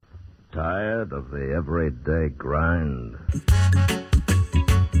Tired of the everyday grind?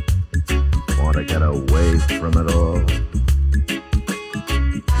 Want to get away from it all?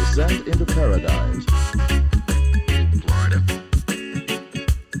 Descent into paradise. Florida.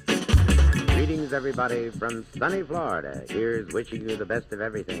 Greetings, everybody, from sunny Florida. Here's wishing you the best of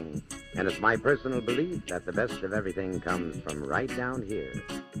everything. And it's my personal belief that the best of everything comes from right down here.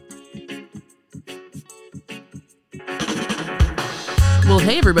 Well,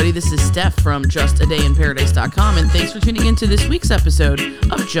 hey, everybody, this is Steph from JustADayInParadise.com, and thanks for tuning in to this week's episode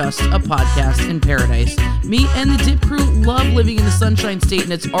of Just a Podcast in Paradise. Me and the Dip Crew love living in the Sunshine State,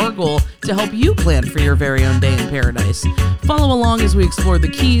 and it's our goal to help you plan for your very own day in paradise. Follow along as we explore the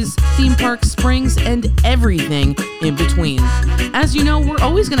Keys, theme parks, springs, and everything in between. As you know, we're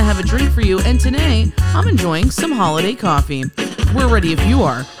always going to have a drink for you, and today, I'm enjoying some holiday coffee. We're ready if you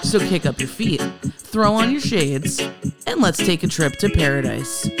are, so kick up your feet, throw on your shades, and let's take a trip to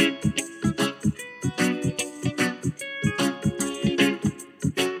paradise.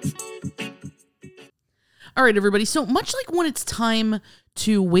 All right, everybody. So much like when it's time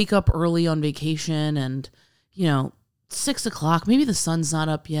to wake up early on vacation and, 6 o'clock, maybe the sun's not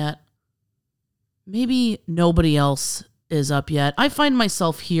up yet. Maybe nobody else is up yet. I find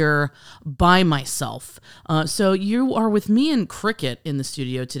myself here by myself. So you are with me and Cricket in the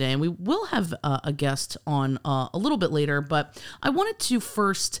studio today, and we will have a guest on a little bit later, but I wanted to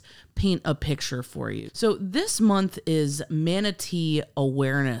first paint a picture for you. So this month is Manatee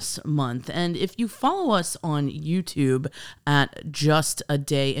Awareness Month, and if you follow us on YouTube at Just a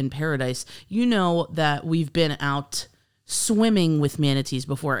Day in Paradise, you know that we've been out swimming with manatees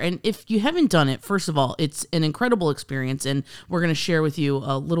before. And if you haven't done it, first of all, it's an incredible experience, and we're going to share with you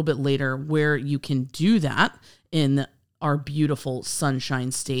a little bit later where you can do that in our beautiful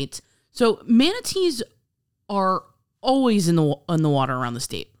Sunshine State. So manatees are always in the water around the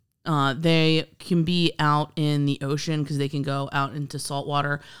state. They can be out in the ocean because they can go out into salt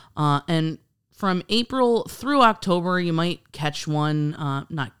water. And from April through October, you might catch one,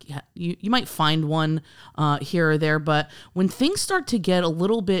 you might find one here or there, but when things start to get a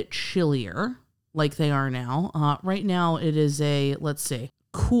little bit chillier, like they are now, right now it is let's say,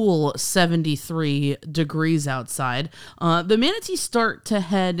 cool 73 degrees outside, the manatees start to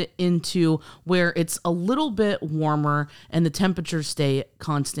head into where it's a little bit warmer and the temperatures stay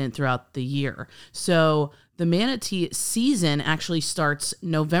constant throughout the year. So the manatee season actually starts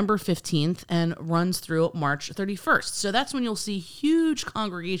November 15th and runs through March 31st. So that's when you'll see huge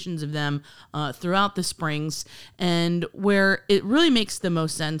congregations of them throughout the springs, and where it really makes the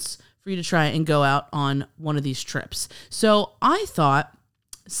most sense for you to try and go out on one of these trips. So I thought,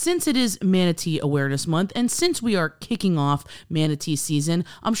 since it is Manatee Awareness Month, and since we are kicking off manatee season,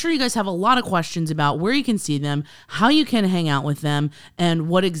 I'm sure you guys have a lot of questions about where you can see them, how you can hang out with them, and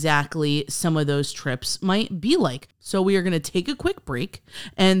what exactly some of those trips might be like. So we are going to take a quick break,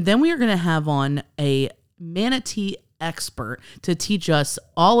 and then we are going to have on a manatee expert to teach us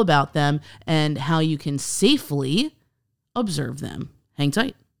all about them and how you can safely observe them. Hang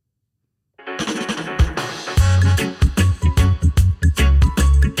tight.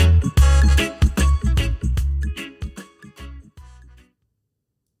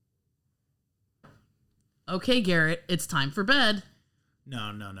 Okay, Garrett, it's time for bed. No.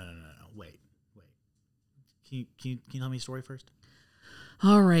 Wait. Can you tell me a story first?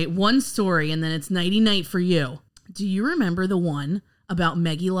 All right, one story, and then it's nighty-night for you. Do you remember the one about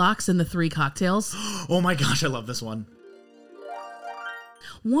Meggie Locks and the 3 cocktails? Oh my gosh, I love this one.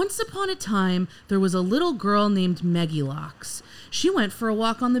 Once upon a time, there was a little girl named Meggie Locks. She went for a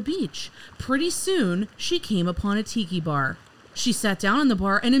walk on the beach. Pretty soon, she came upon a tiki bar. She sat down in the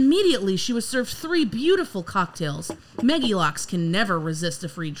bar, and immediately she was served 3 beautiful cocktails. Meggie Locks can never resist a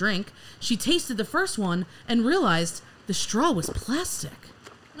free drink. She tasted the first one and realized the straw was plastic.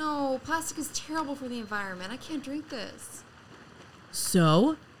 No, plastic is terrible for the environment. I can't drink this.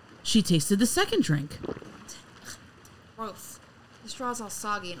 So, she tasted the second drink. Gross. The straw's all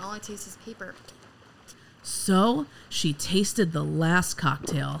soggy, and all I taste is paper. So, she tasted the last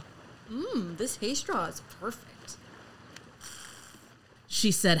cocktail. This hay straw is perfect. She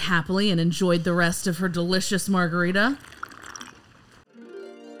said happily and enjoyed the rest of her delicious margarita.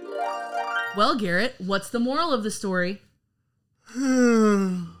 Well, Garrett, what's the moral of the story?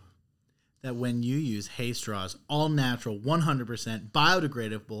 That when you use hay straws, all natural, 100%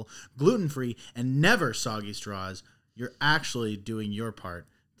 biodegradable, gluten-free, and never soggy straws, you're actually doing your part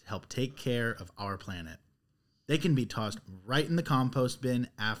to help take care of our planet. They can be tossed right in the compost bin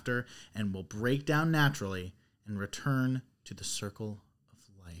after and will break down naturally and return to the circle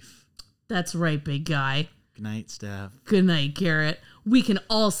of life. That's right, big guy. Good night, Steph. Good night, Garrett. We can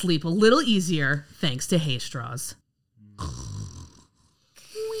all sleep a little easier thanks to hay straws.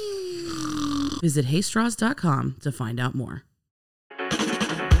 Visit haystraws.com to find out more.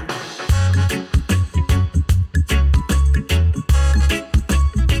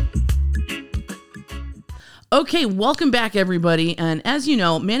 Okay, welcome back, everybody. And as you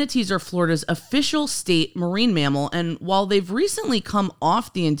know, manatees are Florida's official state marine mammal. And while they've recently come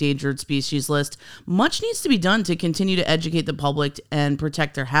off the endangered species list, much needs to be done to continue to educate the public and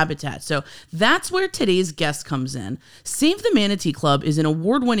protect their habitat. So that's where today's guest comes in. Save the Manatee Club is an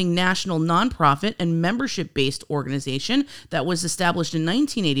award-winning national nonprofit and membership-based organization that was established in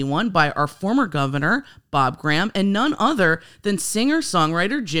 1981 by our former governor, Bob Graham, and none other than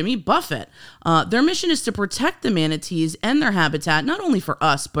singer-songwriter Jimmy Buffett. Their mission is to protect the manatees and their habitat, not only for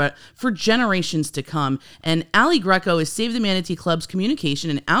us, but for generations to come. And Allie Greco is Save the Manatee Club's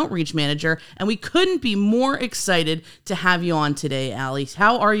communication and outreach manager, and we couldn't be more excited to have you on today, Allie.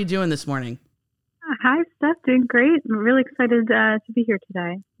 How are you doing this morning? Hi, Steph. Doing great. I'm really excited to be here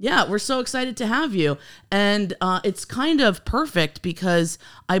today. Yeah, we're so excited to have you. And it's kind of perfect because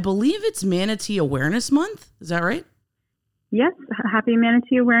I believe it's Manatee Awareness Month. Is that right? Yes. Happy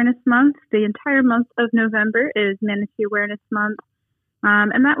Manatee Awareness Month. The entire month of November is Manatee Awareness Month.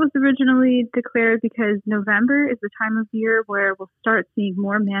 And that was originally declared because November is the time of year where we'll start seeing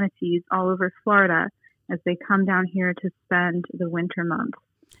more manatees all over Florida as they come down here to spend the winter months.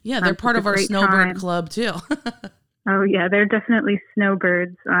 Yeah, they're part of our snowbird club, too. Oh, yeah, they're definitely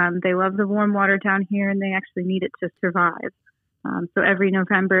snowbirds. They love the warm water down here, and they actually need it to survive. So every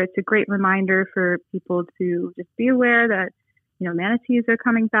November, it's a great reminder for people to just be aware that, manatees are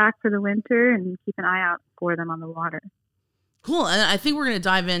coming back for the winter and keep an eye out for them on the water. Cool. And I think we're going to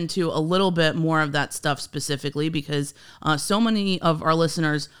dive into a little bit more of that stuff specifically because so many of our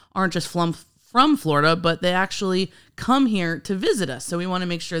listeners aren't just from Florida, but they actually come here to visit us. So we want to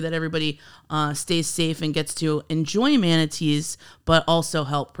make sure that everybody stays safe and gets to enjoy manatees, but also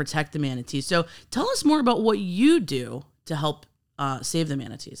help protect the manatees. So tell us more about what you do to help save the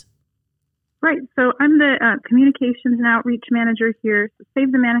manatees. Right. So I'm the communications and outreach manager here. So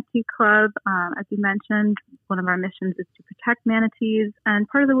Save the Manatee Club, as you mentioned, one of our missions is to protect manatees. And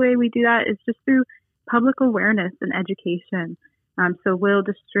part of the way we do that is just through public awareness and education. So we'll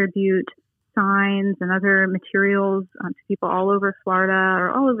distribute signs and other materials to people all over Florida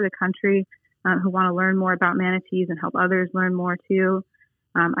or all over the country who want to learn more about manatees and help others learn more too.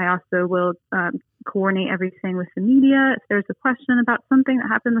 I also will coordinate everything with the media. If there's a question about something that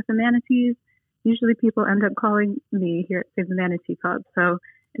happened with the manatees, usually people end up calling me here at Save the Manatee Club. So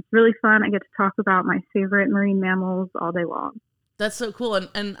it's really fun. I get to talk about my favorite marine mammals all day long. That's so cool.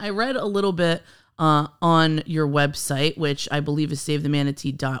 And I read a little bit on your website, which I believe is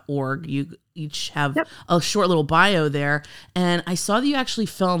savethemanatee.org. You each have a short little bio there. And I saw that you actually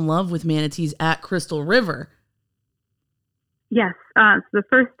fell in love with manatees at Crystal River. Yes. So the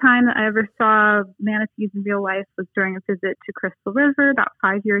first time that I ever saw manatees in real life was during a visit to Crystal River about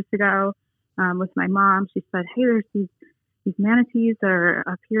 5 years ago with my mom. She said, hey, there's these manatees that are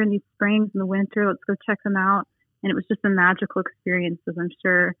up here in these springs in the winter. Let's go check them out. And it was just a magical experience, as I'm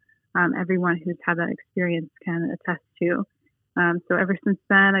sure everyone who's had that experience can attest to. So ever since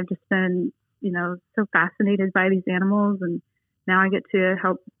then, I've just been, so fascinated by these animals. And now I get to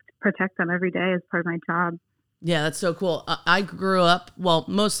help protect them every day as part of my job. Yeah, that's so cool. I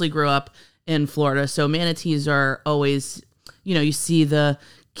mostly grew up in Florida. So manatees are always, you see the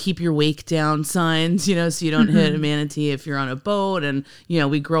keep your wake down signs, so you don't hit a manatee if you're on a boat. And,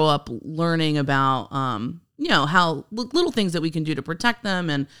 we grow up learning about, how little things that we can do to protect them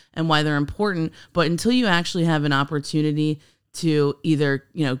and why they're important. But until you actually have an opportunity to either,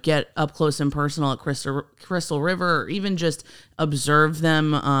 get up close and personal at Crystal River or even just observe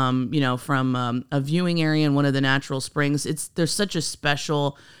them, from a viewing area in one of the natural springs, they're such a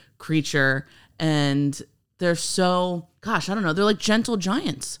special creature and they're so, they're like gentle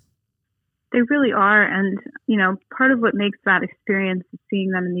giants. They really are. And, part of what makes that experience of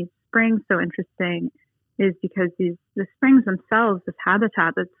seeing them in these springs so interesting is because the springs themselves, this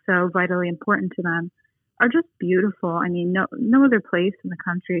habitat that's so vitally important to them, are just beautiful. I mean, no other place in the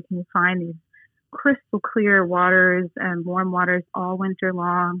country can you find these crystal clear waters and warm waters all winter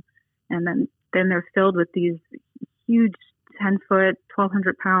long. And then they're filled with these huge 10-foot,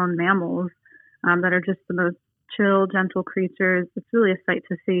 1,200-pound mammals that are just the most chill, gentle creatures. It's really a sight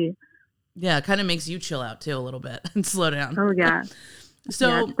to see. Yeah, it kind of makes you chill out too a little bit and slow down. Oh, yeah. So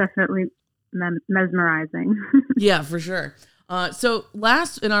yeah, it's definitely mesmerizing. Yeah, for sure. So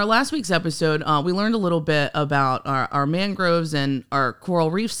in our last week's episode, we learned a little bit about our mangroves and our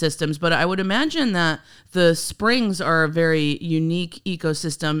coral reef systems, but I would imagine that the springs are a very unique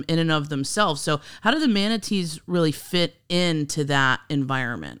ecosystem in and of themselves. So how do the manatees really fit into that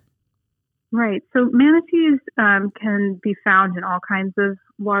environment? Right. So manatees can be found in all kinds of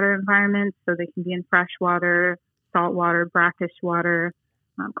water environments. So they can be in freshwater, saltwater, brackish water,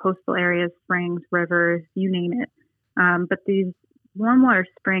 coastal areas, springs, rivers, you name it. But these warm water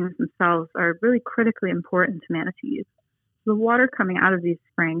springs themselves are really critically important to manatees. The water coming out of these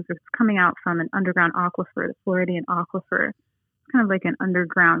springs is coming out from an underground aquifer, the Floridian aquifer. It's kind of like an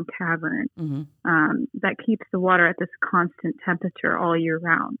underground cavern that keeps the water at this constant temperature all year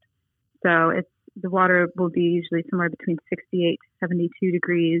round. So the water will be usually somewhere between 68 to 72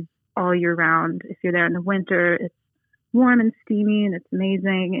 degrees all year round. If you're there in the winter, it's warm and steamy and it's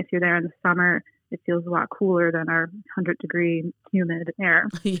amazing. If you're there in the summer, it feels a lot cooler than our 100-degree humid air.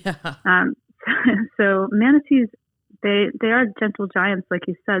 Yeah. So manatees, they are gentle giants, like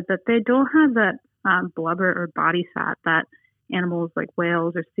you said, but they don't have that blubber or body fat that animals like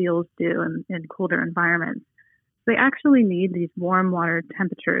whales or seals do in colder environments. They actually need these warm water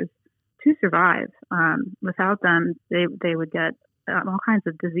temperatures to survive. Without them, they would get all kinds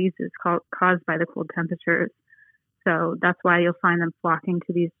of diseases caused by the cold temperatures. So that's why you'll find them flocking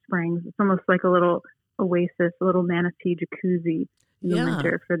to these springs. It's almost like a little oasis, a little manatee jacuzzi in the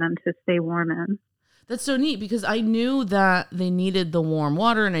winter for them to stay warm in. That's so neat because I knew that they needed the warm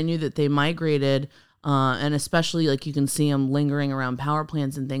water and I knew that they migrated and especially like you can see them lingering around power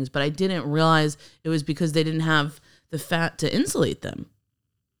plants and things, but I didn't realize it was because they didn't have the fat to insulate them.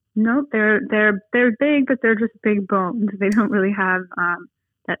 No, they're big, but they're just big bones. They don't really have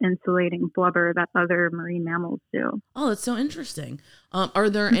that insulating blubber that other marine mammals do. Oh, that's so interesting. Are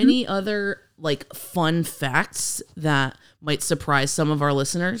there any other like fun facts that might surprise some of our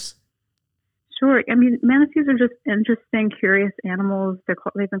listeners? Sure. I mean, manatees are just interesting, curious animals.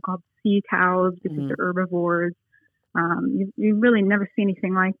 They've been called sea cows because they're herbivores. You really never see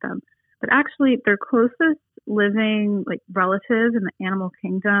anything like them. But actually, their closest living like relative in the animal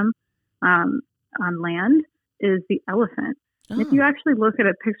kingdom on land is the elephant. Oh. If you actually look at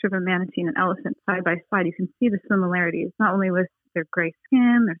a picture of a manatee and an elephant side by side, you can see the similarities, not only with their gray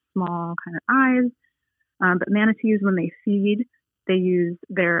skin, their small kind of eyes, but manatees, when they feed, they use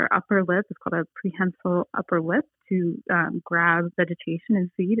their upper lip. It's called a prehensile upper lip to grab vegetation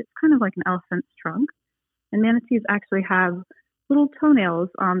and feed. It's kind of like an elephant's trunk. And manatees actually have little toenails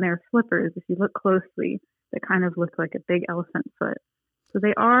on their flippers, if you look closely, that kind of look like a big elephant foot. So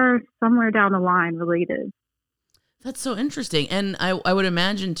they are somewhere down the line related. That's so interesting. And I would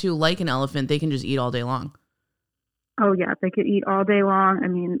imagine, too, like an elephant, they can just eat all day long. Oh, yeah. They could eat all day long. I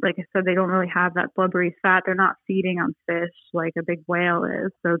mean, like I said, they don't really have that blubbery fat. They're not feeding on fish like a big whale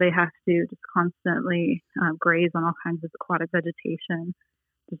is. So they have to just constantly graze on all kinds of aquatic vegetation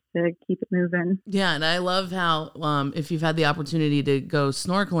just to keep it moving. Yeah, and I love how if you've had the opportunity to go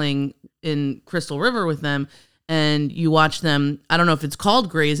snorkeling in Crystal River with them, and you watch them, I don't know if it's called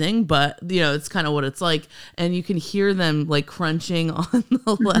grazing, but it's kind of what it's like. And you can hear them like crunching on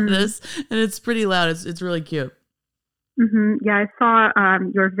the lettuce, and it's pretty loud. It's really cute. Mm-hmm. Yeah, I saw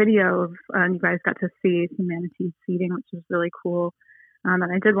your video of you guys got to see some manatees feeding, which was really cool. And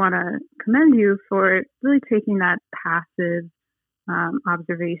I did want to commend you for really taking that passive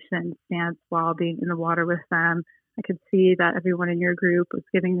observation stance while being in the water with them. I could see that everyone in your group was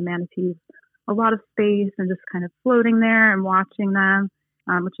giving the manatees a lot of space and just kind of floating there and watching them,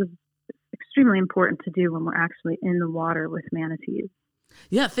 which is extremely important to do when we're actually in the water with manatees.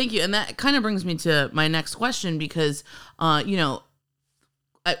 Yeah, thank you. And that kind of brings me to my next question because,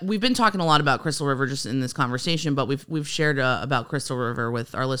 we've been talking a lot about Crystal River just in this conversation, but we've shared about Crystal River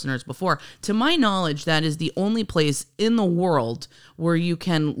with our listeners before. To my knowledge, that is the only place in the world where you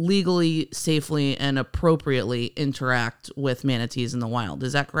can legally, safely, and appropriately interact with manatees in the wild.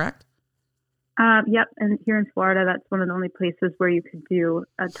 Is that correct? Yep. And here in Florida, that's one of the only places where you could do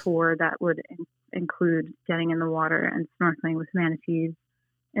a tour that would include getting in the water and snorkeling with manatees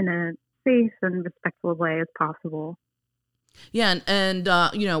in a safe and respectful way as possible. Yeah,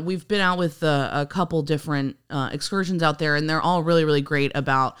 and we've been out with a couple different excursions out there, and they're all really, really great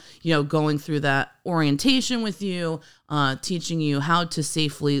about, going through that orientation with you, teaching you how to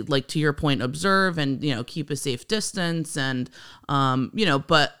safely, like to your point, observe and, keep a safe distance. And,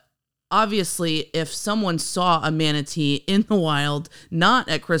 but obviously, if someone saw a manatee in the wild, not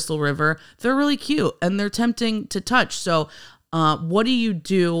at Crystal River, they're really cute and they're tempting to touch. So what do you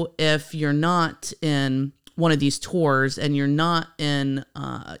do if you're not in one of these tours and you're not in,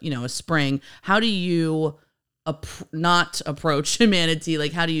 a spring? How do you not approach a manatee?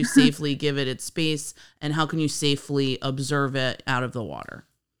 Like, how do you safely give it its space, and how can you safely observe it out of the water?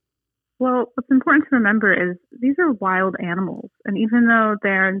 Well, what's important to remember is these are wild animals. And even though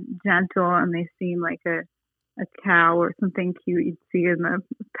they're gentle and they seem like a cow or something cute you'd see in the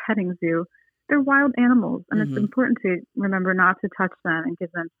petting zoo, they're wild animals. And it's important to remember not to touch them and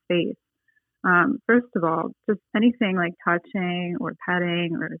give them space. First of all, just anything like touching or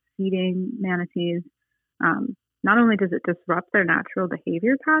petting or feeding manatees, not only does it disrupt their natural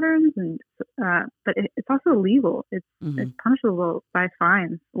behavior patterns, but it's also illegal. It's punishable by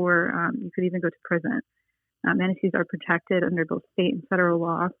fines, or you could even go to prison. Manatees are protected under both state and federal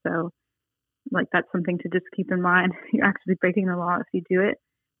law, so like that's something to just keep in mind. You're actually breaking the law if you do it.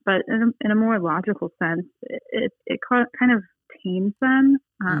 But in a more logical sense, it kind of tames them.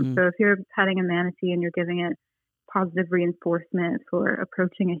 So if you're petting a manatee and you're giving it positive reinforcement for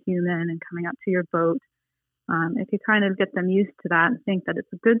approaching a human and coming up to your boat, if you kind of get them used to that and think that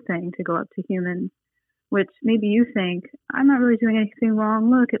it's a good thing to go up to humans, which maybe you think, I'm not really doing anything wrong.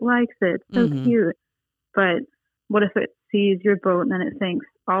 Look, it likes it. It's so cute. But what if it sees your boat and then it thinks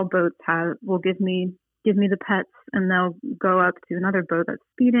all boats will give me the pets, and they'll go up to another boat that's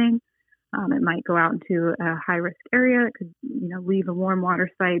speeding. It might go out into a high risk area. It could, leave a warm water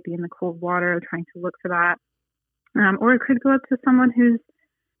site, be in the cold water, trying to look for that. Or it could go up to someone who's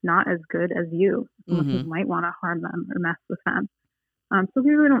not as good as you, someone who might want to harm them or mess with them. So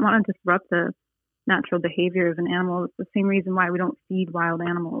we really don't want to disrupt the natural behavior of an animal. It's the same reason why we don't feed wild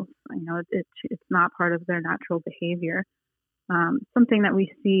animals. It's not part of their natural behavior. Something that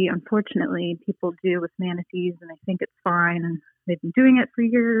we see, unfortunately, people do with manatees, and they think it's fine, and they've been doing it for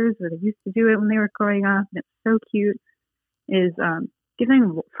years, or they used to do it when they were growing up, and it's so cute, is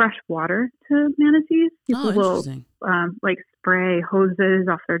giving fresh water to manatees. People will spray hoses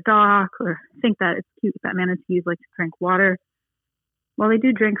off their dock, or think that it's cute that manatees like to drink water. While they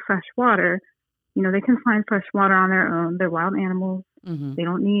do drink fresh water, they can find fresh water on their own. They're wild animals. They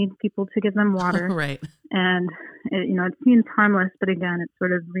don't need people to give them water. Right. And, it seems harmless, but again, it's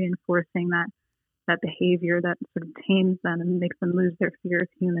sort of reinforcing that behavior that sort of tames them and makes them lose their fear of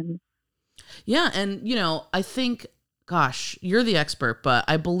humans. Yeah. And, I think, gosh, you're the expert, but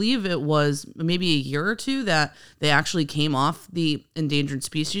I believe it was maybe a year or two that they actually came off the endangered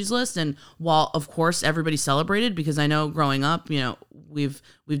species list. And while, of course, everybody celebrated, because I know growing up, we've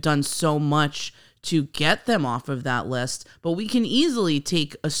done so much to get them off of that list, but we can easily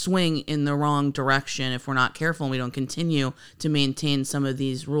take a swing in the wrong direction if we're not careful and we don't continue to maintain some of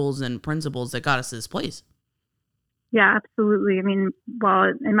these rules and principles that got us to this place. Yeah, absolutely. I mean, while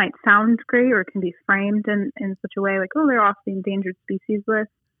it might sound great, or it can be framed in such a way like, oh, they're off the endangered species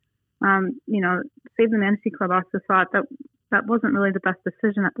list. Save the Manatee Club also thought that wasn't really the best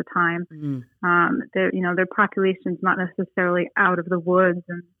decision at the time. Their population's not necessarily out of the woods,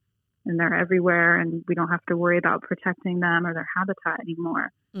 and they're everywhere, and we don't have to worry about protecting them or their habitat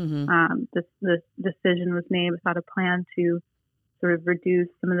anymore. This decision was made without a plan to sort of reduce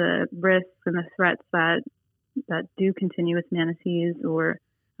some of the risks and the threats that do continue with manatees, or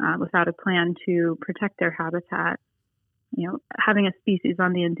without a plan to protect their habitat. Having a species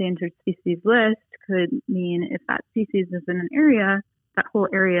on the endangered species list could mean if that species is in an area, that whole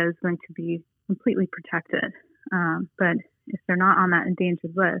area is going to be completely protected. But if they're not on that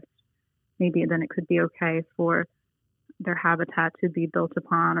endangered list, maybe then it could be okay for their habitat to be built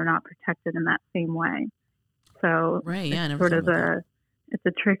upon or not protected in that same way. So it's sort of it's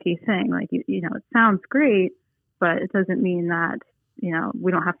a tricky thing. Like, it sounds great, but it doesn't mean that,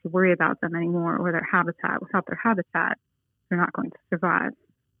 we don't have to worry about them anymore, or their habitat. Without their habitat, they're not going to survive.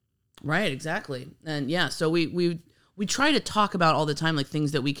 Right, exactly. And yeah, so we try to talk about all the time, like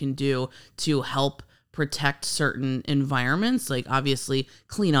things that we can do to help protect certain environments, like obviously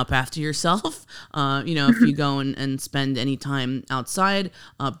clean up after yourself. If you go and spend any time outside,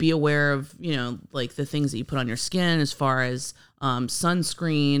 be aware of, like the things that you put on your skin as far as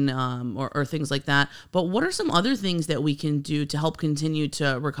sunscreen or things like that. But what are some other things that we can do to help continue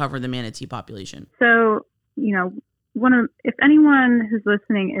to recover the manatee population? So, if anyone who's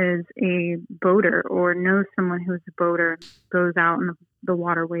listening is a boater or knows someone who's a boater, goes out in the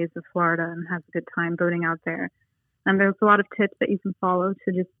waterways of Florida and has a good time boating out there, and there's a lot of tips that you can follow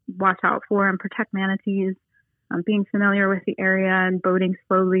to just watch out for and protect manatees. Being familiar with the area and boating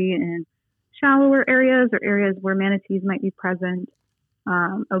slowly in shallower areas or areas where manatees might be present.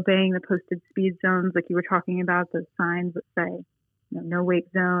 Obeying the posted speed zones, like you were talking about, those signs that say, no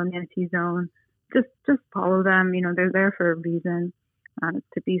wake zone, manatee zone. Just follow them. They're there for a reason. It's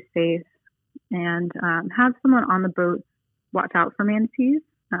to be safe, and have someone on the boat watch out for manatees.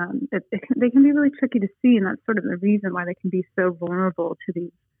 they can be really tricky to see, and that's sort of the reason why they can be so vulnerable to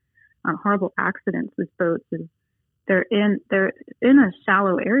these horrible accidents with boats. Is they're in a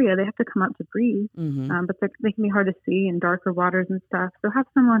shallow area. They have to come up to breathe, but they can be hard to see in darker waters and stuff. So have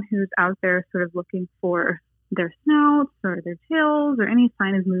someone who's out there sort of looking for their snouts or their tails or any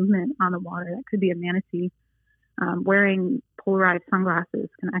sign of movement on the water. That could be a manatee. Wearing polarized sunglasses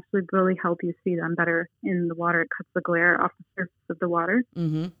can actually really help you see them better in the water. It cuts the glare off the surface of the water.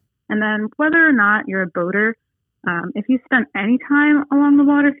 And then whether or not you're a boater, if you spend any time along the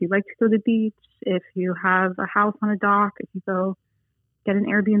water, if you like to go to the beach, if you have a house on a dock, if you go get an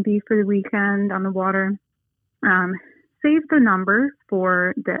Airbnb for the weekend on the water, save the number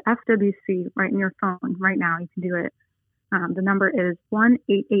for the FWC right in your phone right now. You can do it. The number is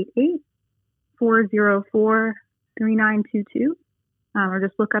 1-888-404-3922, or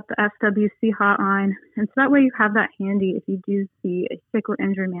just look up the FWC hotline. And so that way you have that handy. If you do see a sick or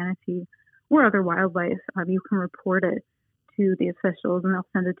injured manatee or other wildlife, you can report it to the officials, and they'll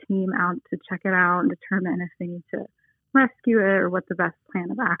send a team out to check it out and determine if they need to rescue it or what the best plan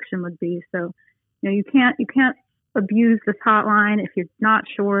of action would be. So, you can't abuse this hotline. If you're not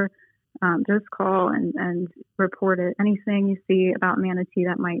sure, just call and report it. Anything you see about manatee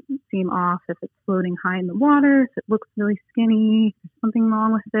that might seem off, if it's floating high in the water, if it looks really skinny, if there's something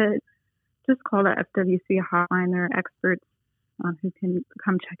wrong with it, just call the FWC hotline. There are experts who can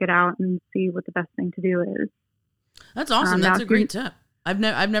come check it out and see what the best thing to do is. That's awesome. That's a great tip. I've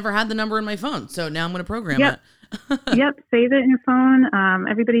never had the number in my phone, so now I'm going to program it. Yep, save it in your phone.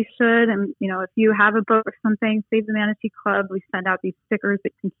 Everybody should. And, if you have a boat or something, Save the Manatee Club. We send out these stickers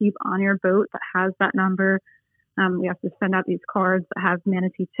that you can keep on your boat that has that number. We have to send out these cards that have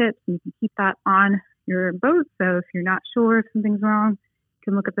manatee tips, and you can keep that on your boat. So if you're not sure if something's wrong, you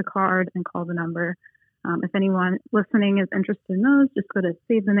can look at the card and call the number. If anyone listening is interested in those, just go to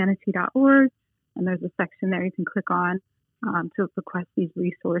savethemanatee.org, and there's a section there you can click on to request these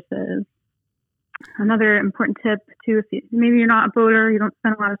resources. Another important tip, too, if maybe you're not a boater, you don't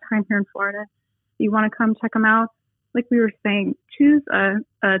spend a lot of time here in Florida, you want to come check them out, like we were saying, choose a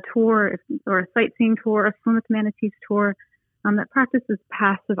tour or a sightseeing tour, a Swim with Manatees tour that practices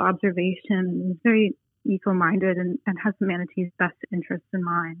passive observation and is very eco-minded and has the manatee's best interests in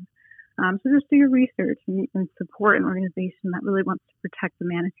mind. So just do your research and support an organization that really wants to protect the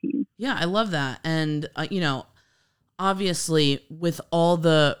manatees. Yeah, I love that. And, obviously, with all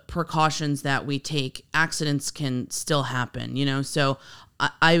the precautions that we take, accidents can still happen, So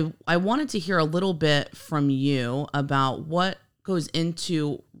I wanted to hear a little bit from you about what goes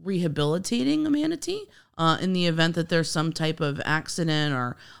into rehabilitating a manatee in the event that there's some type of accident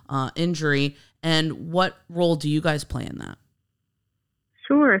or injury, and what role do you guys play in that?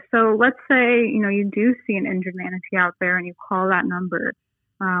 Sure. So let's say, you do see an injured manatee out there and you call that number.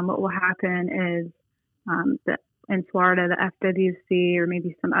 What will happen is that in Florida, the FWC or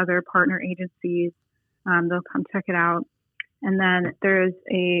maybe some other partner agencies, they'll come check it out. And then there's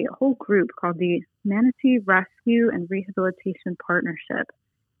a whole group called the Manatee Rescue and Rehabilitation Partnership.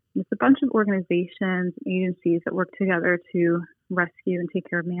 And it's a bunch of organizations and agencies that work together to rescue and take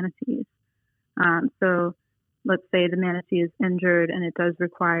care of manatees. So let's say the manatee is injured and it does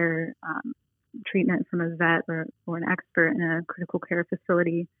require treatment from a vet or an expert in a critical care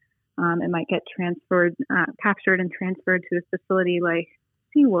facility. It might get captured and transferred to a facility like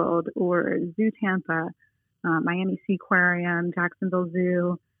SeaWorld or Zoo Tampa, Miami Seaquarium, Jacksonville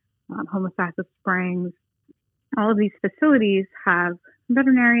Zoo, Homosassa Springs. All of these facilities have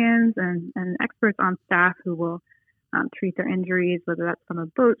veterinarians and experts on staff who will treat their injuries, whether that's from a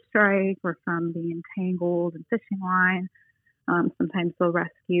boat strike or from being entangled in fishing line. Sometimes they'll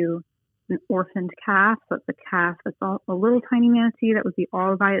rescue an orphaned calf. So it's a calf that's a little tiny manatee that would be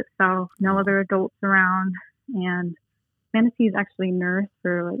all by itself, no other adults around. And manatees actually nurse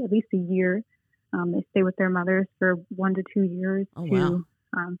for at least a year. They stay with their mothers for 1 to 2 years to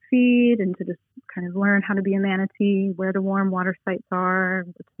feed and to just kind of learn how to be a manatee, where the warm water sites are,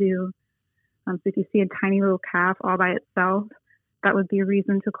 what to do. So if you see a tiny little calf all by itself, that would be a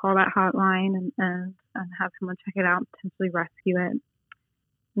reason to call that hotline and have someone check it out and potentially rescue it.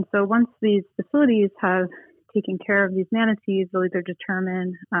 And so once these facilities have taken care of these manatees, they'll either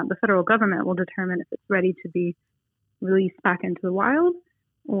determine, the federal government will determine if it's ready to be released back into the wild,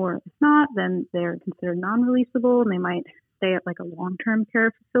 or if not, then they're considered non-releasable and they might stay at like a long-term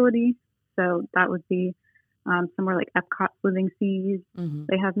care facility. So that would be somewhere like Epcot's Living Seas. Mm-hmm.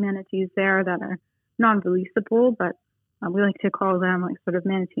 They have manatees there that are non-releasable, but we like to call them like sort of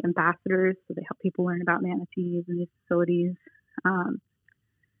manatee ambassadors. So they help people learn about manatees in these facilities.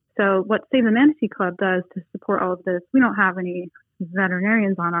 So what Save the Manatee Club does to support all of this, we don't have any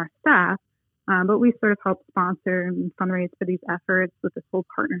veterinarians on our staff, but we sort of help sponsor and fundraise for these efforts with this whole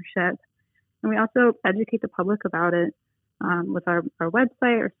partnership. And we also educate the public about it with our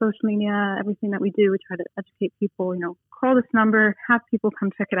website, our social media, everything that we do. We try to educate people, call this number, have people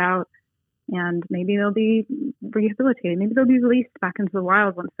come check it out, and maybe they'll be rehabilitated. Maybe they'll be released back into the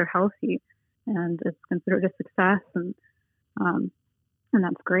wild once they're healthy, and it's considered a success, and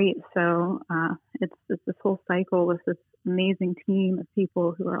that's great. So it's this whole cycle with this amazing team of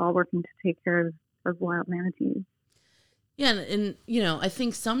people who are all working to take care of wild manatees. Yeah, and I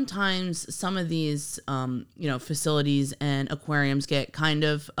think sometimes some of these, facilities and aquariums get kind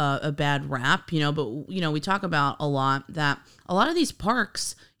of a bad rap, but we talk about a lot that a lot of these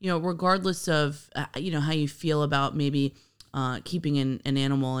parks, regardless of, how you feel about maybe keeping an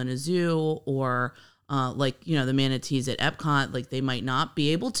animal in a zoo or the manatees at Epcot, like they might not be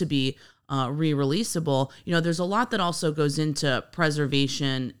able to be re-releasable. There's a lot that also goes into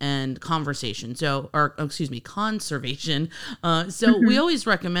preservation and conservation. So we always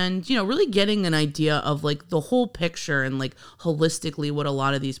recommend, really getting an idea of like the whole picture and like holistically what a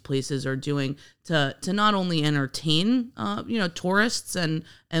lot of these places are doing to not only entertain, tourists and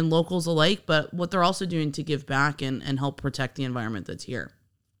locals alike, but what they're also doing to give back and help protect the environment that's here.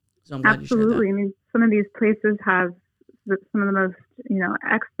 So I'm glad Absolutely. you shared that. I mean, some of these places have some of the most,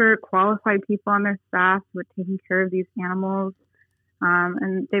 expert, qualified people on their staff who are taking care of these animals.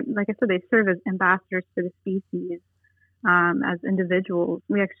 And they, like I said, they serve as ambassadors for the species as individuals.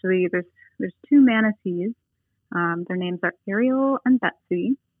 We actually, there's two manatees. Their names are Ariel and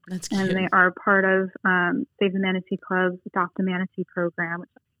Betsy. That's cute. And they are part of Save the Manatee Club's Adopt a Manatee program, which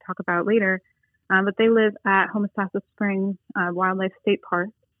I'll talk about later. But they live at Homosassa Springs Wildlife State Park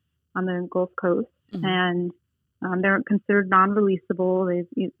on the Gulf Coast. Mm-hmm. And they're considered non-releasable.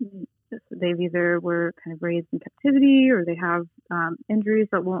 They've either were kind of raised in captivity or they have injuries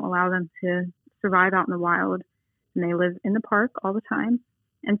that won't allow them to survive out in the wild. And they live in the park all the time.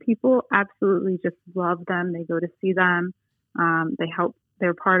 And people absolutely just love them. They go to see them. They help.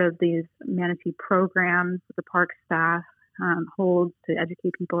 They're part of these manatee programs that the park staff holds to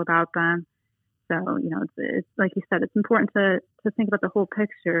educate people about them. So, it's like you said, it's important to think about the whole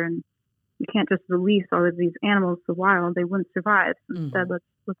picture, and you can't just release all of these animals to the wild. They wouldn't survive. Instead,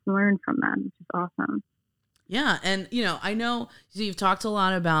 let's learn from them, which is awesome. Yeah. And, I know you've talked a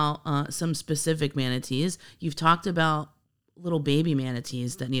lot about some specific manatees. You've talked about little baby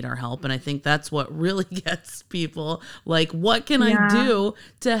manatees that need our help. And I think that's what really gets people like, what can I do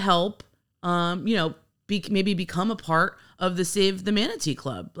to help, maybe become a part of the Save the Manatee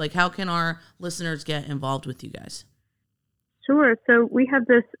Club? Like, how can our listeners get involved with you guys? Sure. So we have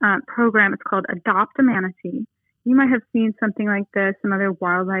this program. It's called Adopt a Manatee. You might have seen something like this in other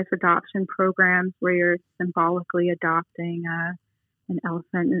wildlife adoption programs where you're symbolically adopting an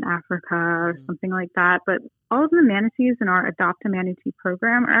elephant in Africa or something like that. But all of the manatees in our Adopt a Manatee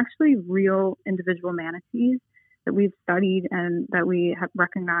program are actually real individual manatees that we've studied and that we have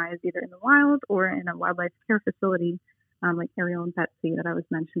recognized either in the wild or in a wildlife care facility like Ariel and Betsy that I was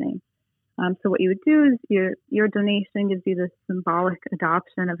mentioning. So what you would do is your donation gives you this symbolic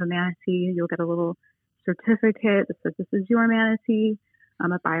adoption of a manatee. You'll get a little certificate that says this is your manatee,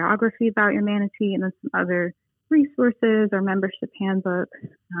 a biography about your manatee, and then some other resources or membership handbook.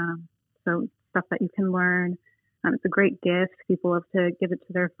 So stuff that you can learn. It's a great gift. People love to give it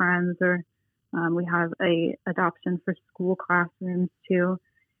to their friends, or we have a adoption for school classrooms too.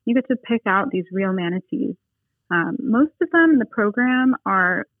 You get to pick out these real manatees. Most of them in the program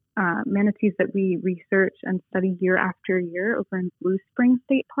are manatees that we research and study year after year over in Blue Spring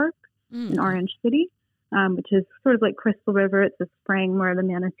State Park in Orange City, which is sort of like Crystal River. It's a spring where the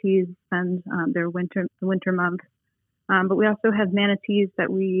manatees spend their winter months. But we also have manatees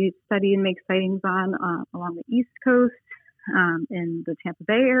that we study and make sightings on along the East Coast, in the Tampa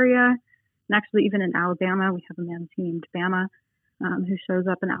Bay area, and actually even in Alabama. We have a manatee named Bama who shows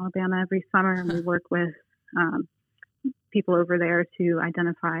up in Alabama every summer, and we work with people over there to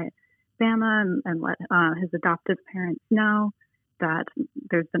identify Bama and let his adoptive parents know that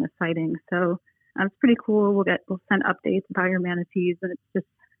there's been a sighting. So it's pretty cool. We'll send updates about your manatees, and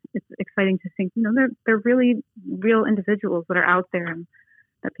it's exciting to think, they're really real individuals that are out there and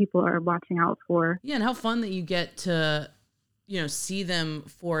that people are watching out for. Yeah, and how fun that you get to, see them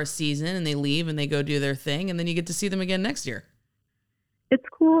for a season and they leave and they go do their thing, and then you get to see them again next year. It's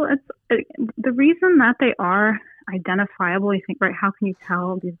cool. It's the reason that they are identifiable. You think, right, how can you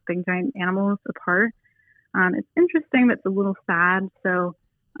tell these big giant animals apart? It's interesting, but it's a little sad. So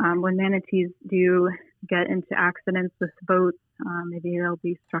when manatees do get into accidents with boats, maybe they'll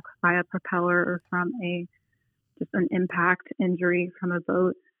be struck by a propeller or from a just an impact injury from a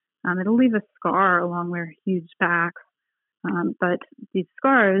boat. It'll leave a scar along their huge backs, but these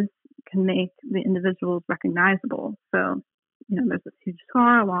scars can make the individuals recognizable. So, there's this huge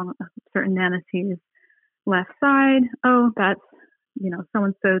scar along a certain manatee's left side. Oh, that's,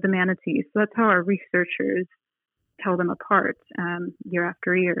 so-and-so the manatee. So that's how our researchers tell them apart year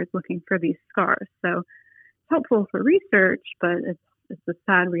after year, is looking for these scars. So it's helpful for research, but it's a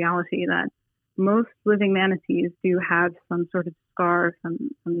sad reality that most living manatees do have some sort of scar from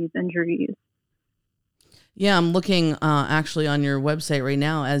these injuries. Yeah, I'm looking actually on your website right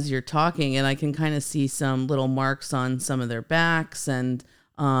now as you're talking, and I can kind of see some little marks on some of their backs and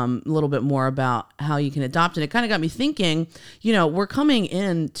a little bit more about how you can adopt it. It kind of got me thinking, we're coming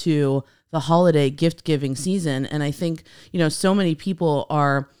into the holiday gift giving season, and I think, so many people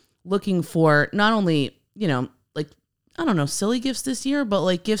are looking for not only, I don't know, silly gifts this year, but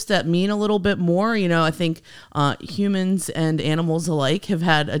like gifts that mean a little bit more. I think humans and animals alike have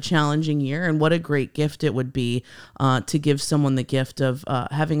had a challenging year, and what a great gift it would be to give someone the gift of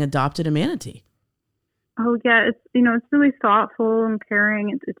having adopted a manatee. Oh yeah, it's really thoughtful and caring.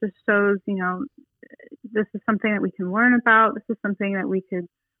 It just shows, this is something that we can learn about. This is something that we could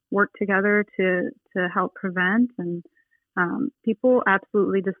work together to help prevent. And people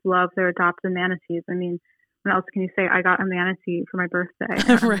absolutely just love their adopted manatees. I mean, what else can you say? I got a manatee for my birthday. I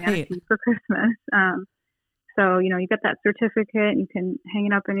got a manatee for Christmas. So, you get that certificate and you can hang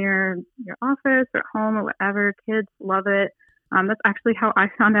it up in your office or at home or whatever. Kids love it. That's actually how I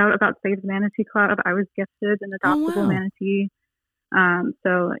found out about Save the Manatee Club. I was gifted an adoptable manatee.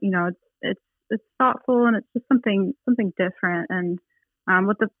 So, it's thoughtful, and it's just something different. And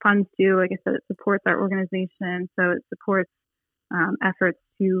what the funds do, like I said, it supports our organization. So it supports efforts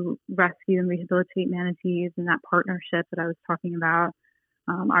to rescue and rehabilitate manatees, and that partnership that I was talking about,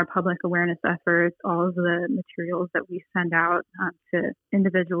 our public awareness efforts, all of the materials that we send out to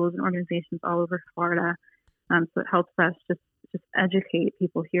individuals and organizations all over Florida. So it helps us just educate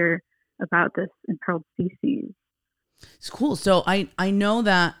people here about this imperiled species. It's cool. So I know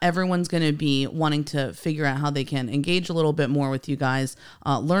that everyone's going to be wanting to figure out how they can engage a little bit more with you guys,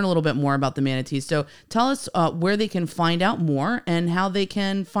 learn a little bit more about the manatees. So tell us where they can find out more and how they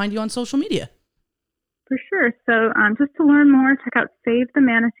can find you on social media. For sure. So just to learn more, check out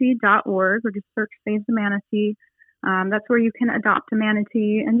savethemanatee.org, or just search Save the Manatee. That's where you can adopt a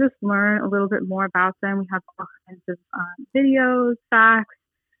manatee and just learn a little bit more about them. We have all kinds of videos, facts,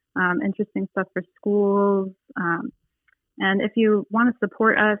 interesting stuff for schools. And if you want to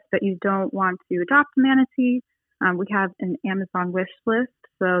support us but you don't want to adopt a manatee, we have an Amazon wish list.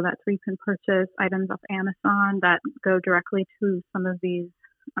 So that's where you can purchase items off Amazon that go directly to some of these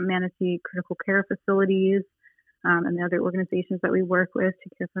manatee critical care facilities and the other organizations that we work with to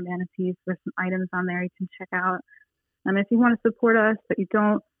care for manatees. There's some items on there you can check out. If you want to support us but you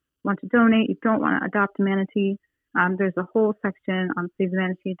don't want to donate, you don't want to adopt a manatee, there's a whole section on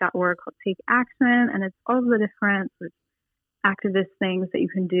savethemanatee.org called Take Action, and it's all the different sort of activist things that you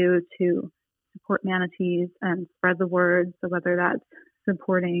can do to support manatees and spread the word. So whether that's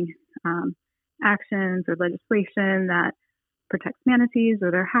supporting actions or legislation that protects manatees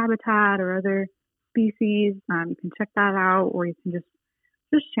or their habitat or other species, you can check that out, or you can just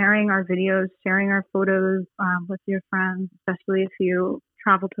sharing our videos, sharing our photos with your friends, especially if you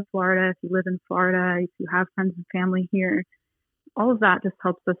travel to Florida, if you live in Florida, if you have friends and family here. All of that just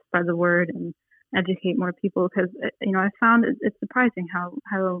helps us spread the word and educate more people, because I found it's surprising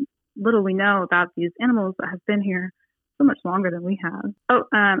how little we know about these animals that have been here so much longer than we have. Oh,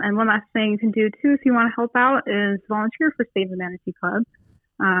 and one last thing you can do too if you want to help out is volunteer for Save the Manatee Club.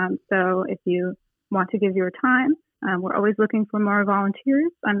 So if you want to give your time, we're always looking for more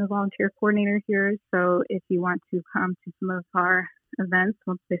volunteers. I'm the volunteer coordinator here, so if you want to come to some of our events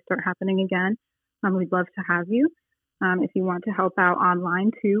once they start happening again, we'd love to have you. If you want to help out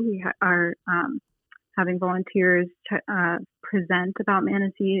online too, we are having volunteers present about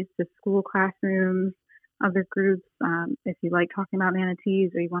manatees to school classrooms, other groups. If you like talking about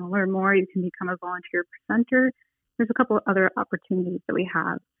manatees or you want to learn more, you can become a volunteer presenter. There's a couple of other opportunities that we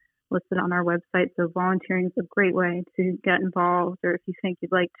have listed on our website. So volunteering is a great way to get involved, or if you think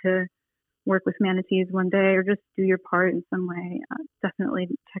you'd like to work with manatees one day or just do your part in some way, definitely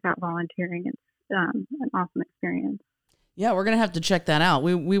check out volunteering. It's an awesome experience. Yeah, we're going to have to check that out.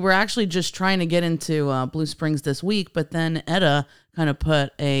 We were actually just trying to get into Blue Springs this week, but then Etta kind of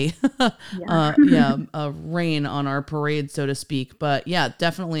put a a rein on our parade, so to speak. But yeah,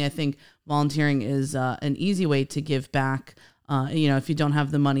 definitely I think volunteering is an easy way to give back, if you don't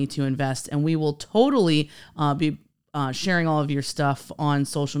have the money to invest. And we will totally be sharing all of your stuff on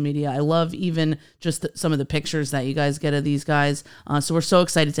social media. I love even just some of the pictures that you guys get of these guys. So we're so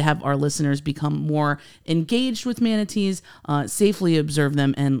excited to have our listeners become more engaged with manatees, safely observe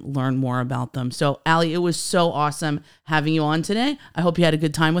them, and learn more about them. So, Allie, it was so awesome having you on today. I hope you had a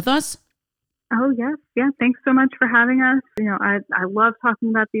good time with us. Oh, yes. Yeah. Thanks so much for having us. I love talking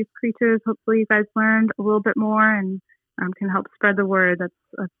about these creatures. Hopefully you guys learned a little bit more and can help spread the word.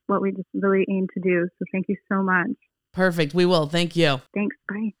 That's what we just really aim to do. So thank you so much. Perfect. We will. Thank you. Thanks.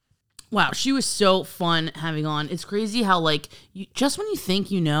 Bye. Wow. She was so fun having on. It's crazy how just when you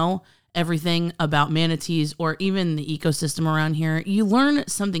think you know everything about manatees or even the ecosystem around here, you learn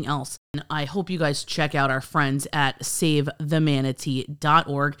something else. And I hope you guys check out our friends at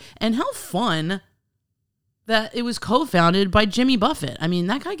SaveTheManatee.org and how fun that it was co-founded by Jimmy Buffett. I mean,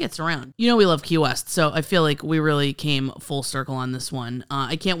 that guy gets around. We love Key West, so I feel like we really came full circle on this one.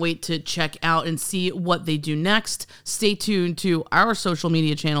 I can't wait to check out and see what they do next. Stay tuned to our social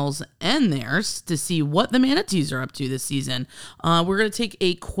media channels and theirs to see what the manatees are up to this season. We're going to take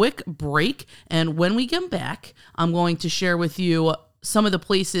a quick break, and when we come back, I'm going to share with you some of the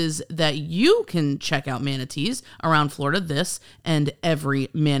places that you can check out manatees around Florida this and every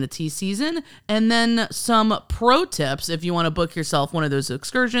manatee season, and then some pro tips if you want to book yourself one of those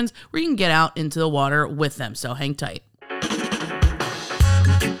excursions where you can get out into the water with them. So hang tight.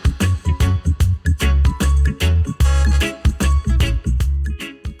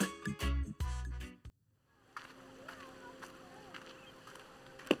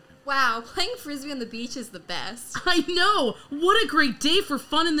 Wow, playing frisbee on the beach is the best. I know! What a great day for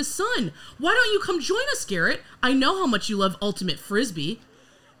fun in the sun! Why don't you come join us, Garrett? I know how much you love ultimate frisbee.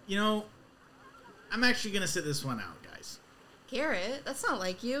 I'm actually going to sit this one out, guys. Garrett, that's not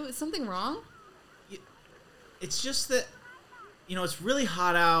like you. Is something wrong? It's just that, it's really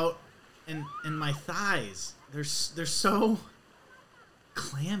hot out, and my thighs, they're so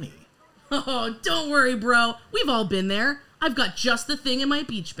clammy. Oh, don't worry, bro. We've all been there. I've got just the thing in my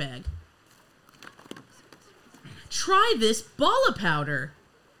beach bag. Try this Bala powder.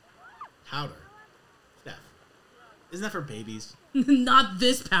 Powder? Steph, isn't that for babies? Not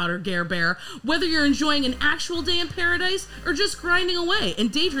this powder, Gare Bear. Whether you're enjoying an actual day in paradise or just grinding away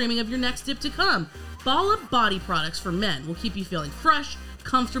and daydreaming of your next dip to come, Bala body products for men will keep you feeling fresh,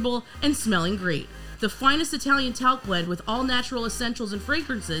 comfortable, and smelling great. The finest Italian talc blend with all natural essentials and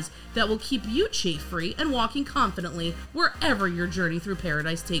fragrances that will keep you chafe-free and walking confidently wherever your journey through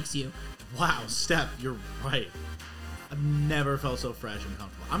paradise takes you. Wow, Steph, you're right. I've never felt so fresh and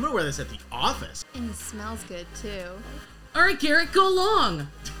comfortable. I'm going to wear this at the office. And it smells good, too. All right, Garrett, go long.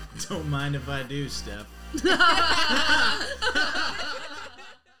 Don't mind if I do, Steph.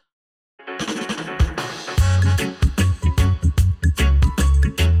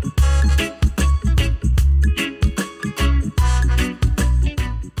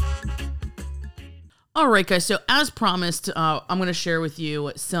 All right, guys. So as promised, I'm going to share with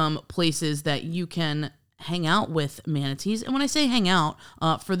you some places that you can hang out with manatees. And when I say hang out,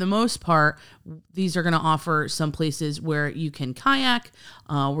 for the most part, these are going to offer some places where you can kayak,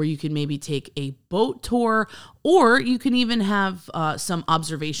 where you can maybe take a boat tour, or you can even have some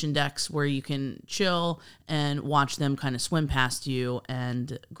observation decks where you can chill and watch them kind of swim past you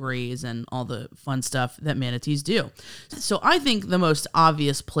and graze and all the fun stuff that manatees do. So I think the most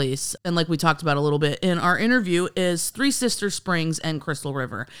obvious place, and like we talked about a little bit in our interview, is Three Sisters Springs and Crystal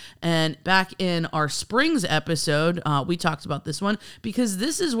River. And back in our Springs episode, we talked about this one because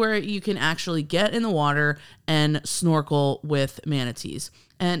this is where you can actually get in the water and snorkel with manatees.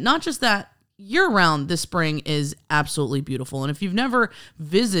 And not just that, year-round, this spring is absolutely beautiful. And if you've never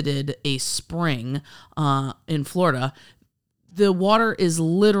visited a spring in Florida, the water is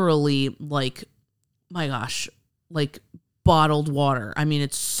literally like, my gosh, like bottled water. I mean,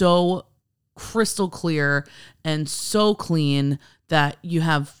 it's so crystal clear and so clean that you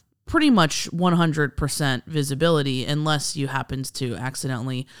have pretty much 100% visibility unless you happen to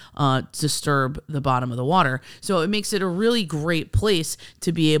accidentally disturb the bottom of the water. So it makes it a really great place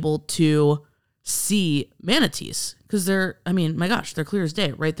to be able to see manatees because they're, I mean, my gosh, they're clear as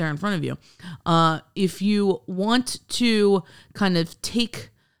day right there in front of you. If you want to kind of take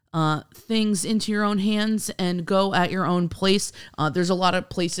things into your own hands and go at your own pace, there's a lot of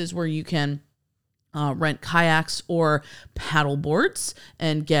places where you can rent kayaks or paddle boards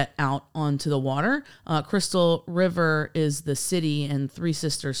and get out onto the water. Crystal River is the city, and Three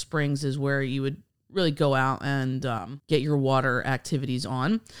Sisters Springs is where you would really go out and get your water activities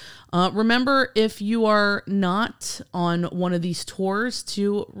on. Remember, if you are not on one of these tours,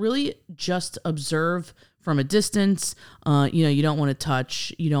 to really just observe from a distance. You don't want to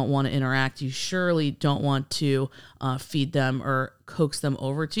touch, you don't want to interact, you surely don't want to feed them or coax them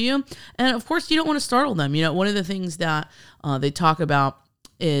over to you. And of course, you don't want to startle them. One of the things that they talk about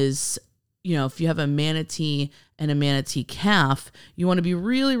is, if you have a manatee and a manatee calf, you want to be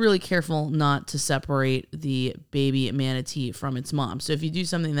really, really careful not to separate the baby manatee from its mom. So if you do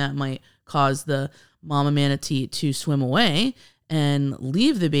something that might cause the mama manatee to swim away and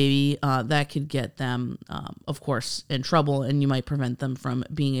leave the baby, that could get them, of course, in trouble, and you might prevent them from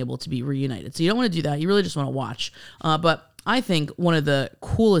being able to be reunited. So you don't want to do that. You really just want to watch. But I think one of the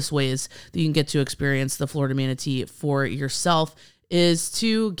coolest ways that you can get to experience the Florida manatee for yourself is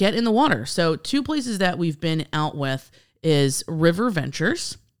to get in the water. So 2 places that we've been out with is River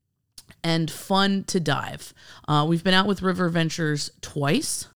Ventures and Fun to Dive. We've been out with River Ventures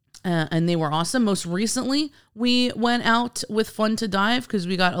twice. And they were awesome. Most recently, we went out with Fun to Dive because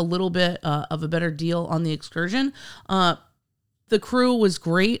we got a little bit of a better deal on the excursion. The crew was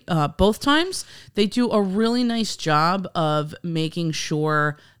great both times. They do a really nice job of making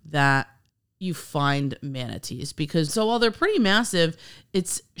sure that you find manatees, because while they're pretty massive,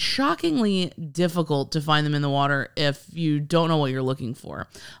 it's shockingly difficult to find them in the water if you don't know what you're looking for.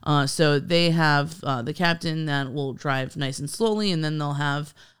 So they have the captain that will drive nice and slowly, and then they'll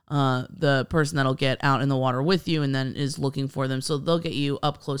have the person that'll get out in the water with you and then is looking for them. So they'll get you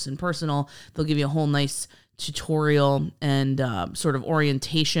up close and personal. They'll give you a whole nice tutorial and sort of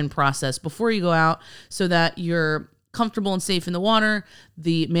orientation process before you go out so that you're comfortable and safe in the water.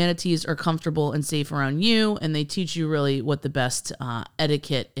 The manatees are comfortable and safe around you, and they teach you really what the best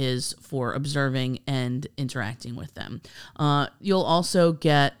etiquette is for observing and interacting with them. You'll also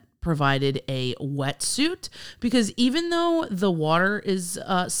get provided a wetsuit, because even though the water is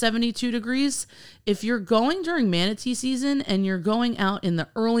 72 degrees, if you're going during manatee season and you're going out in the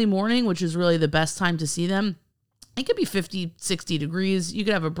early morning, which is really the best time to see them, it could be 50, 60 degrees. You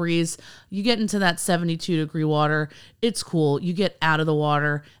could have a breeze. You get into that 72 degree water. It's cool. You get out of the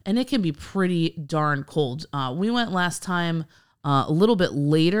water and it can be pretty darn cold. We went last time a little bit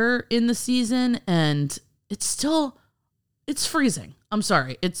later in the season and it's freezing. I'm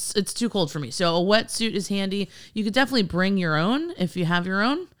sorry. It's too cold for me. So a wetsuit is handy. You could definitely bring your own if you have your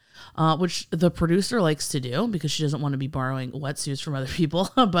own, which the producer likes to do because she doesn't want to be borrowing wetsuits from other people.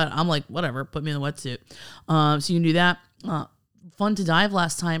 But I'm like, whatever, put me in the wetsuit. So you can do that. Fun to Dive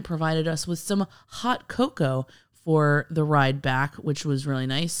last time provided us with some hot cocoa for the ride back, which was really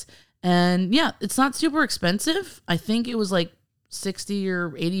nice. And yeah, it's not super expensive. I think it was like 60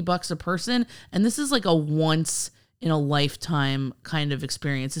 or 80 bucks a person. And this is like a once in a lifetime kind of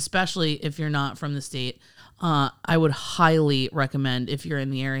experience, especially if you're not from the state. I would highly recommend, if you're in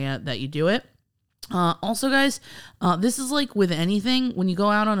the area, that you do it. Also, guys, this is like with anything. When you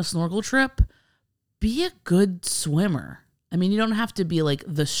go out on a snorkel trip, be a good swimmer. I mean, you don't have to be like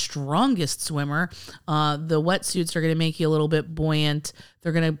the strongest swimmer. The wetsuits are going to make you a little bit buoyant.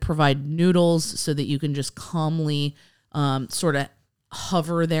 They're going to provide noodles so that you can just calmly sort of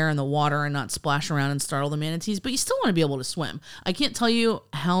hover there in the water and not splash around and startle the manatees, but you still want to be able to swim. I can't tell you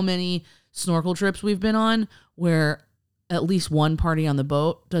how many snorkel trips we've been on where at least one party on the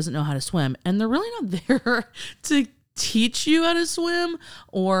boat doesn't know how to swim, and they're really not there to teach you how to swim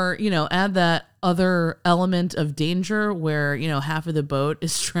or, add that other element of danger where, half of the boat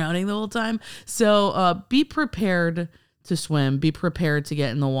is drowning the whole time. So be prepared to swim, be prepared to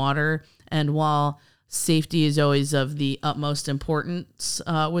get in the water. And while safety is always of the utmost importance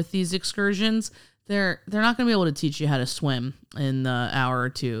with these excursions, they're not going to be able to teach you how to swim in the hour or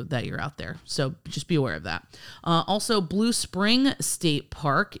two that you're out there. So just be aware of that. Also, Blue Spring State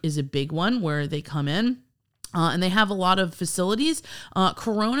Park is a big one where they come in. And they have a lot of facilities.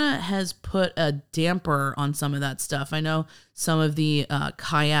 Corona has put a damper on some of that stuff. I know some of the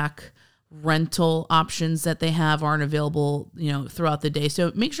kayak rental options that they have aren't available, throughout the day.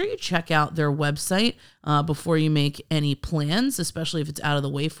 So make sure you check out their website before you make any plans, especially if it's out of the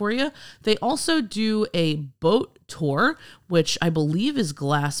way for you. They also do a boat tour, which I believe is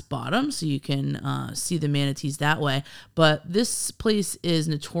glass bottom, so you can see the manatees that way. But this place is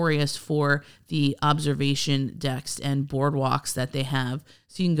notorious for the observation decks and boardwalks that they have.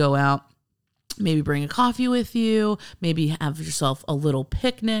 So you can go out, maybe bring a coffee with you, maybe have yourself a little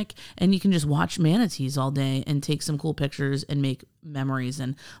picnic, and you can just watch manatees all day and take some cool pictures and make memories.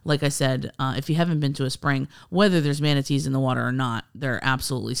 And like I said, if you haven't been to a spring, whether there's manatees in the water or not, they're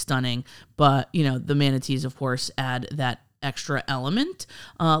absolutely stunning. But, the manatees, of course, add that extra element.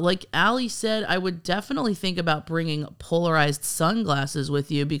 Like Allie said, I would definitely think about bringing polarized sunglasses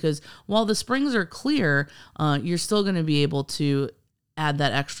with you, because while the springs are clear, you're still going to be able to add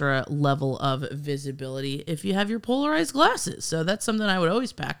that extra level of visibility if you have your polarized glasses. So that's something I would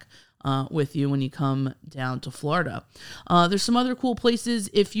always pack with you when you come down to Florida. There's some other cool places.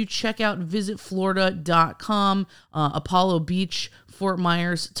 If you check out visitflorida.com, Apollo Beach, Fort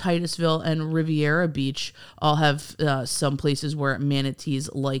Myers, Titusville, and Riviera Beach all have some places where manatees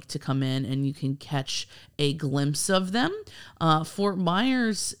like to come in, and you can catch a glimpse of them. Fort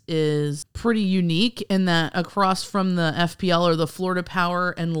Myers is pretty unique in that across from the FPL, or the Florida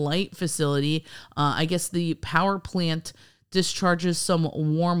Power and Light facility, I guess the power plant discharges some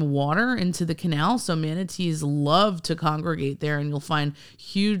warm water into the canal, so manatees love to congregate there, and you'll find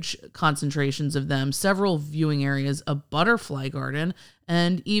huge concentrations of them, several viewing areas, a butterfly garden,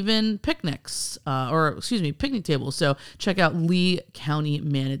 and even picnic tables. So check out Lee County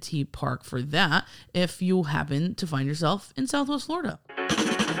Manatee Park for that if you happen to find yourself in Southwest Florida.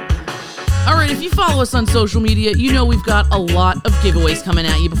 All right, if you follow us on social media, you know we've got a lot of giveaways coming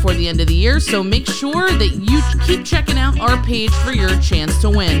at you before the end of the year, so make sure that you keep checking out our page for your chance to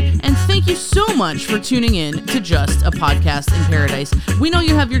win. And thank you so much for tuning in to Just a Podcast in Paradise. We know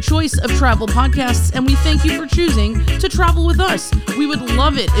you have your choice of travel podcasts, and we thank you for choosing to travel with us. We would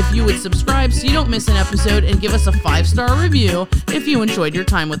love it if you would subscribe so you don't miss an episode, and give us a 5-star review if you enjoyed your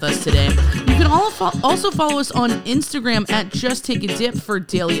time with us today. You can also follow us on Instagram at Just Take a Dip for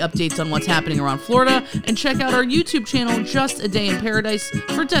daily updates on what's happening around Florida, and check out our YouTube channel, Just a Day in Paradise,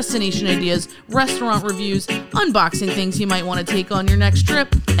 for destination ideas, restaurant reviews, unboxing things you might want to take on your next trip,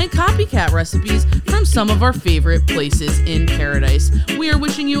 and copycat recipes from some of our favorite places in paradise. We are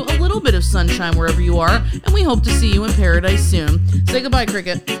wishing you a little bit of sunshine wherever you are, and we hope to see you in paradise soon. Say goodbye,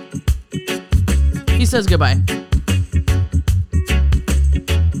 Cricket. He says goodbye.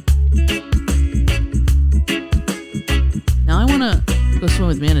 Now I want to go swim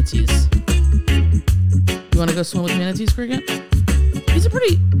with manatees. You want to go swim with manatees, Cricket? He's a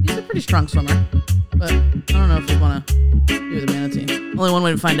pretty strong swimmer, but I don't know if you want to be with a manatee. Only one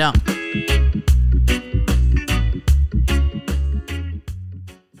way to find out.